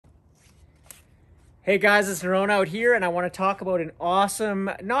Hey guys, it's Norona out here, and I want to talk about an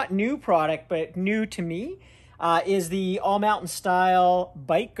awesome, not new product, but new to me, is the All Mountain Style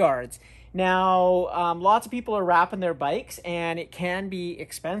bike guards. Now, lots of people are wrapping their bikes, and it can be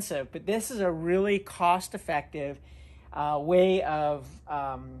expensive, but this is a really cost-effective way of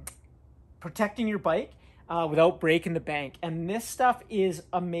protecting your bike without breaking the bank. And this stuff is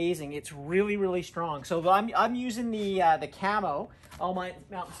amazing. It's really, really strong. So I'm using the camo All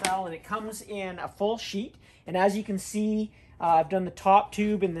Mountain Style, and it comes in a full sheet. And as you can see, I've done the top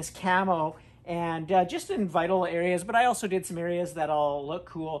tube in this camo, and just in vital areas, but I also did some areas that'll look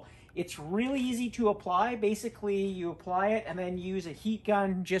cool. It's really easy to apply. Basically, you apply it and then use a heat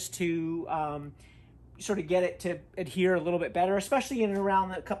gun just to sort of get it to adhere a little bit better, especially in and around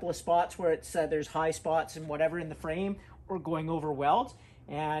a couple of spots where it's there's high spots and whatever in the frame or going over welds.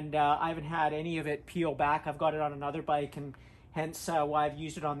 And I haven't had any of it peel back. I've got it on another bike, and hence why I've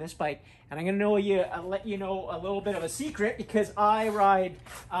used it on this bike. And I'm gonna let you know a little bit of a secret, because I ride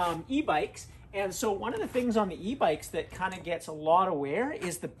e-bikes. And so one of the things on the e-bikes that kind of gets a lot of wear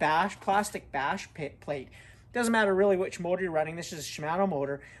is the plastic bash plate. Doesn't matter really which motor you're running. This is a Shimano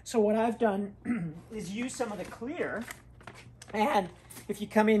motor. So what I've done is use some of the clear, and if you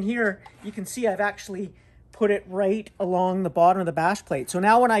come in here, you can see I've actually put it right along the bottom of the bash plate. So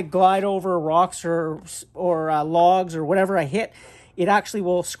now when I glide over rocks or logs or whatever I hit, it actually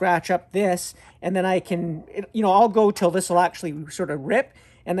will scratch up this, and then I can, I'll go till this will actually sort of rip,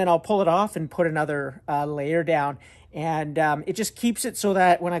 and then I'll pull it off and put another layer down. And it just keeps it so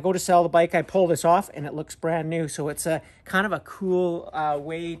that when I go to sell the bike, I pull this off and it looks brand new. So it's a kind of a cool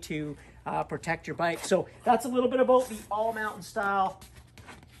way to protect your bike. So that's a little bit about the All Mountain Style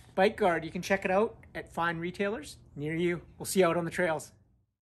bike guard. You can check it out at fine retailers near you. We'll see you out on the trails.